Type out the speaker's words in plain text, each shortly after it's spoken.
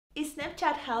Is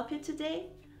Snapchat help you today?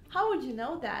 How would you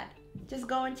know that? Just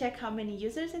go and check how many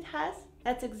users it has?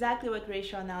 That's exactly what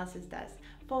ratio analysis does.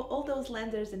 For all those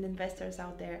lenders and investors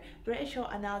out there, ratio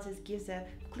analysis gives a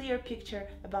clear picture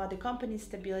about the company's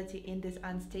stability in this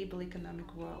unstable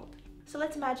economic world. So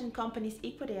let's imagine company's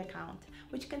equity account,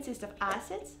 which consists of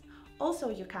assets, also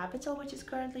your capital, which is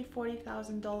currently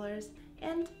 $40,000,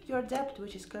 and your debt,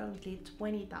 which is currently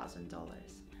 $20,000.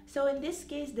 So in this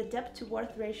case, the debt to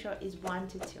worth ratio is 1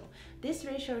 to 2. This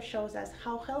ratio shows us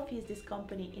how healthy is this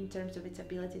company in terms of its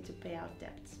ability to pay out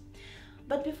debts.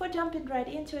 But before jumping right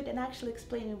into it and actually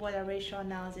explaining what a ratio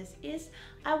analysis is,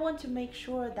 I want to make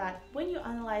sure that when you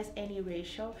analyze any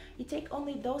ratio, you take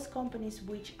only those companies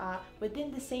which are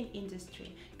within the same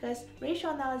industry, because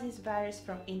ratio analysis varies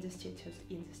from industry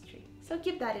to industry. So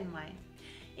keep that in mind.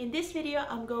 In this video,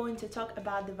 I'm going to talk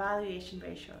about the valuation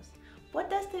ratios. What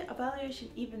does the valuation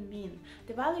even mean?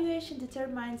 The valuation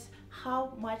determines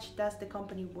how much does the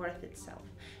company worth itself.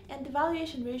 And the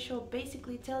valuation ratio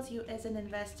basically tells you as an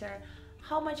investor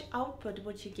how much output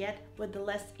would you get with the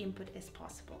less input as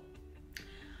possible.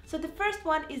 So the first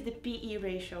one is the PE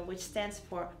ratio, which stands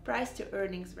for price to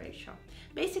earnings ratio.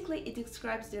 Basically, it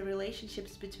describes the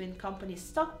relationships between company's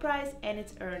stock price and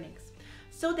its earnings.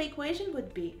 So the equation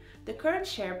would be the current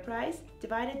share price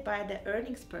divided by the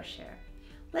earnings per share.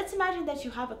 Let's imagine that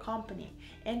you have a company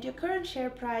and your current share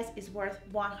price is worth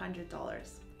 $100.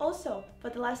 Also, for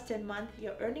the last 10 months,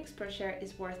 your earnings per share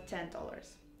is worth $10.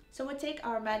 So we take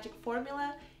our magic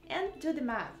formula and do the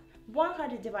math.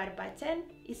 100 divided by 10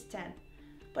 is 10.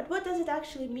 But what does it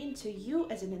actually mean to you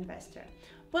as an investor?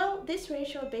 Well, this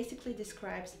ratio basically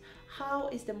describes how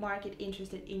is the market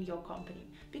interested in your company.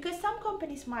 Because some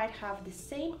companies might have the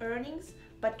same earnings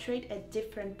but trade at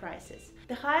different prices.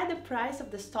 The higher the price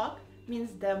of the stock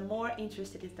means the more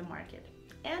interested is the market,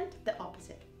 and the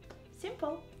opposite.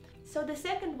 Simple. So the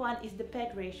second one is the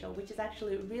PEG ratio, which is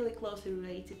actually really closely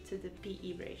related to the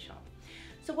PE ratio.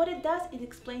 So what it does, it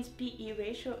explains PE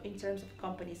ratio in terms of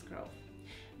company's growth.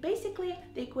 Basically,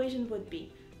 the equation would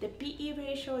be the PE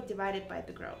ratio divided by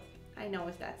the growth. I know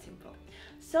it's that simple.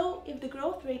 So if the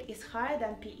growth rate is higher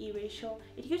than PE ratio,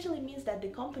 it usually means that the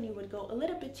company would go a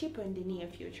little bit cheaper in the near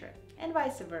future, and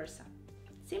vice versa.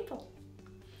 Simple.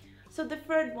 So the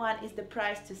third one is the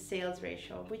price to sales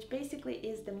ratio, which basically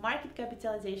is the market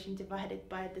capitalization divided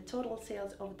by the total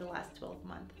sales over the last 12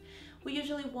 months. We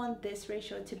usually want this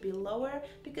ratio to be lower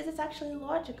because it's actually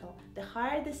logical. The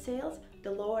higher the sales,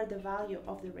 the lower the value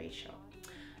of the ratio.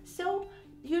 So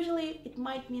usually it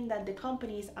might mean that the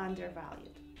company is undervalued.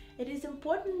 It is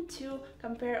important to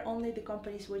compare only the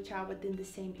companies which are within the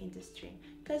same industry,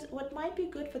 because what might be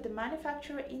good for the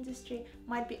manufacturer industry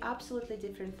might be absolutely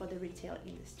different for the retail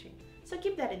industry. So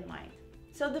keep that in mind.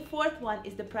 So the fourth one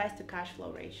is the price to cash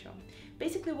flow ratio.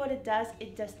 Basically what it does,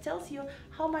 it just tells you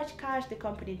how much cash the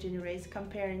company generates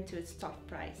comparing to its stock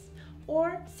price.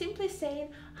 Or simply saying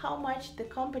how much the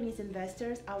company's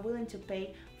investors are willing to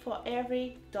pay for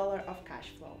every dollar of cash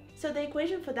flow. So the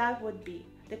equation for that would be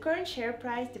the current share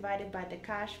price divided by the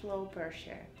cash flow per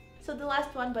share. So the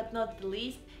last one, but not the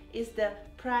least, is the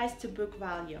price to book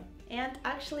value. And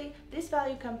actually, this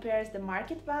value compares the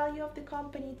market value of the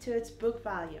company to its book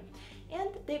value. And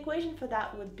the equation for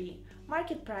that would be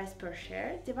market price per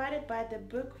share divided by the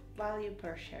book value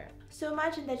per share. So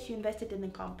imagine that you invested in a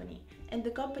company and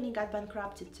the company got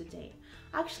bankrupted today.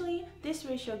 Actually, this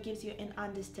ratio gives you an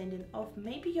understanding of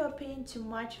maybe you're paying too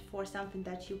much for something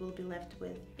that you will be left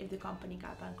with if the company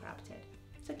got bankrupted.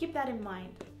 So keep that in mind.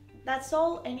 That's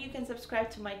all, and you can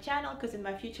subscribe to my channel because in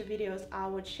my future videos I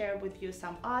would share with you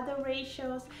some other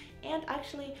ratios, and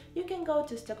actually you can go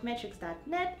to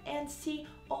StockMetrix.net and see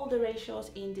all the ratios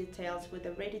in details with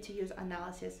a ready-to-use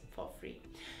analysis for free.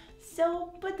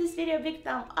 So put this video a big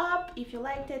thumb up if you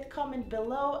liked it, comment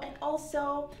below, and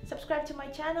also subscribe to my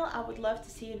channel. I would love to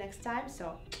see you next time,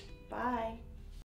 so bye!